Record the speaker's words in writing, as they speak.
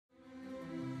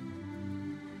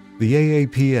The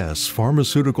AAPS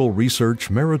Pharmaceutical Research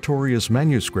Meritorious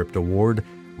Manuscript Award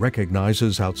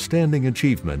recognizes outstanding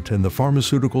achievement in the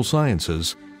pharmaceutical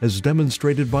sciences as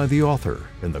demonstrated by the author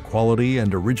in the quality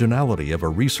and originality of a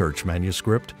research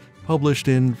manuscript published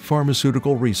in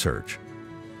Pharmaceutical Research.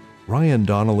 Ryan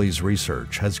Donnelly's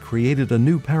research has created a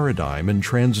new paradigm in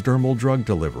transdermal drug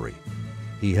delivery.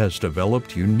 He has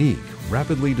developed unique,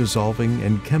 rapidly dissolving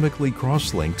and chemically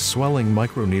cross-linked swelling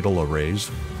microneedle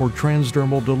arrays for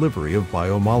transdermal delivery of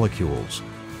biomolecules,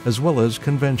 as well as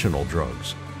conventional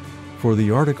drugs. For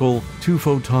the article,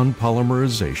 2-photon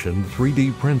polymerization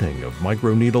 3D printing of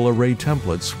microneedle array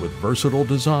templates with versatile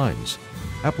designs,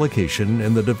 application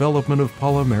in the development of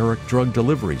polymeric drug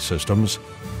delivery systems,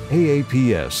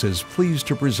 AAPS is pleased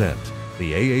to present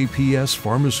the AAPS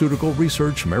Pharmaceutical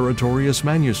Research Meritorious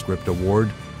Manuscript Award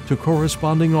to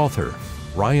corresponding author,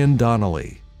 Ryan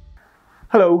Donnelly.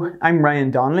 Hello, I'm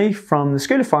Ryan Donnelly from the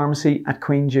School of Pharmacy at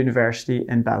Queen's University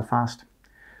in Belfast.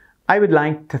 I would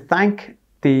like to thank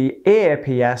the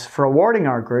AAPS for awarding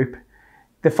our group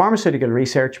the Pharmaceutical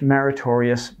Research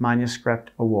Meritorious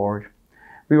Manuscript Award.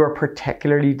 We were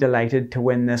particularly delighted to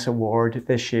win this award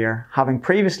this year, having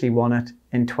previously won it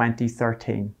in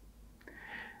 2013.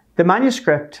 The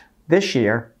manuscript this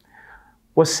year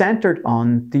was centered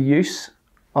on the use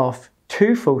of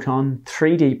 2-photon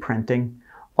 3D printing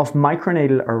of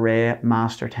microneedle array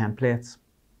master templates.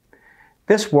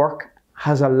 This work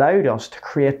has allowed us to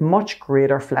create much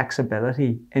greater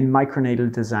flexibility in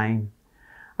microneedle design,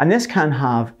 and this can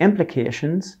have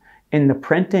implications in the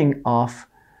printing of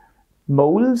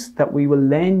molds that we will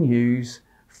then use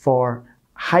for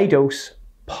high-dose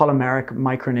polymeric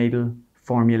microneedle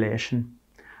formulation.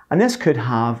 And this could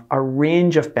have a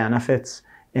range of benefits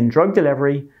in drug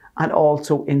delivery and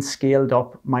also in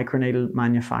scaled-up microneedle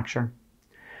manufacture.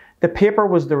 The paper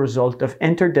was the result of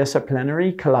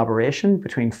interdisciplinary collaboration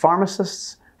between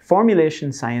pharmacists,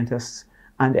 formulation scientists,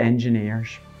 and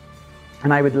engineers.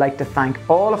 And I would like to thank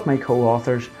all of my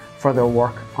co-authors for their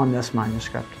work on this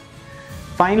manuscript.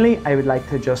 Finally, I would like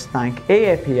to just thank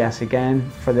AAPS again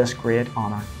for this great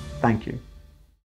honour. Thank you.